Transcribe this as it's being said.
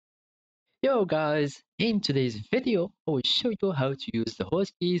Yo guys, in today's video, I will show you how to use the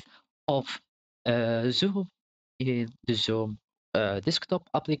hotkeys of Zoom in the Zoom desktop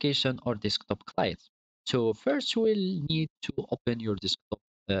application or desktop client. So first you will need to open your desktop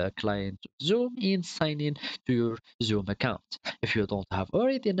client Zoom and sign in to your Zoom account. If you don't have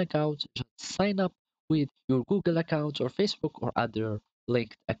already an account, just sign up with your Google account or Facebook or other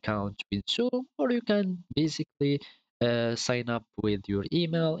linked account with Zoom, or you can basically sign up with your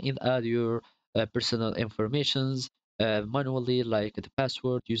email and add your personal informations manually, like the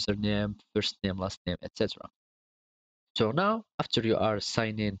password, username, first name, last name, etc. So now, after you are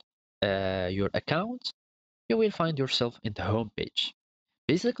signing your account, you will find yourself in the home page.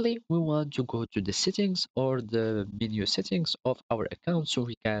 Basically, we want to go to the settings or the menu settings of our account so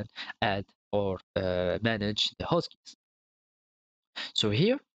we can add or manage the hotkeys. So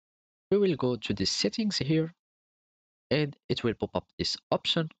here, we will go to the settings here and it will pop up this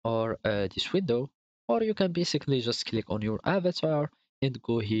option or this window, or you can basically just click on your avatar and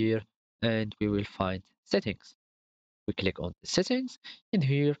go here and we will find settings. We click on the settings and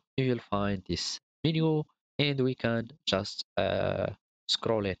here you will find this menu and we can just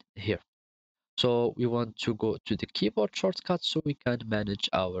scroll it here. So we want to go to the keyboard shortcuts so we can manage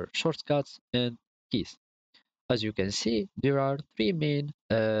our shortcuts and keys. As you can see, there are three main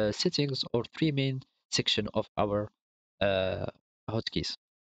settings or three main section of our uh, hotkeys.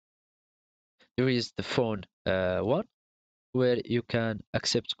 There is the phone one, where you can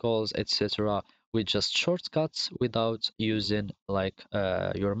accept calls, etc., with just shortcuts without using like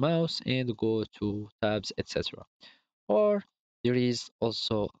your mouse and go to tabs, etc. Or there is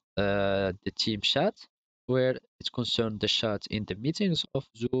also the team chat, where it concerns the chat in the meetings of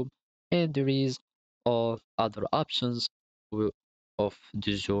Zoom, and there is all other options of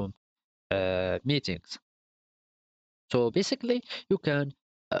the Zoom meetings. So basically, you can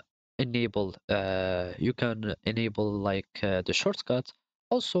you can enable like the shortcut.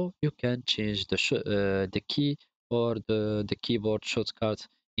 Also, you can change the key or the keyboard shortcut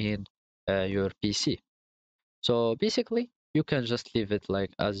in your PC. So basically, you can just leave it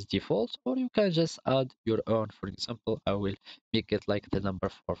like as default, or you can just add your own. For example, I will make it like the number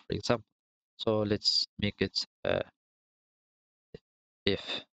 4, for example. So let's make it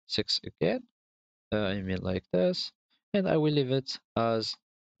F6 again. I mean like this, and I will leave it as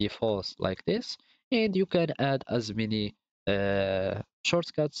default like this, and you can add as many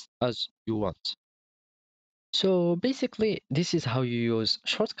shortcuts as you want. So basically, this is how you use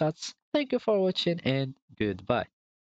shortcuts. Thank you for watching and goodbye.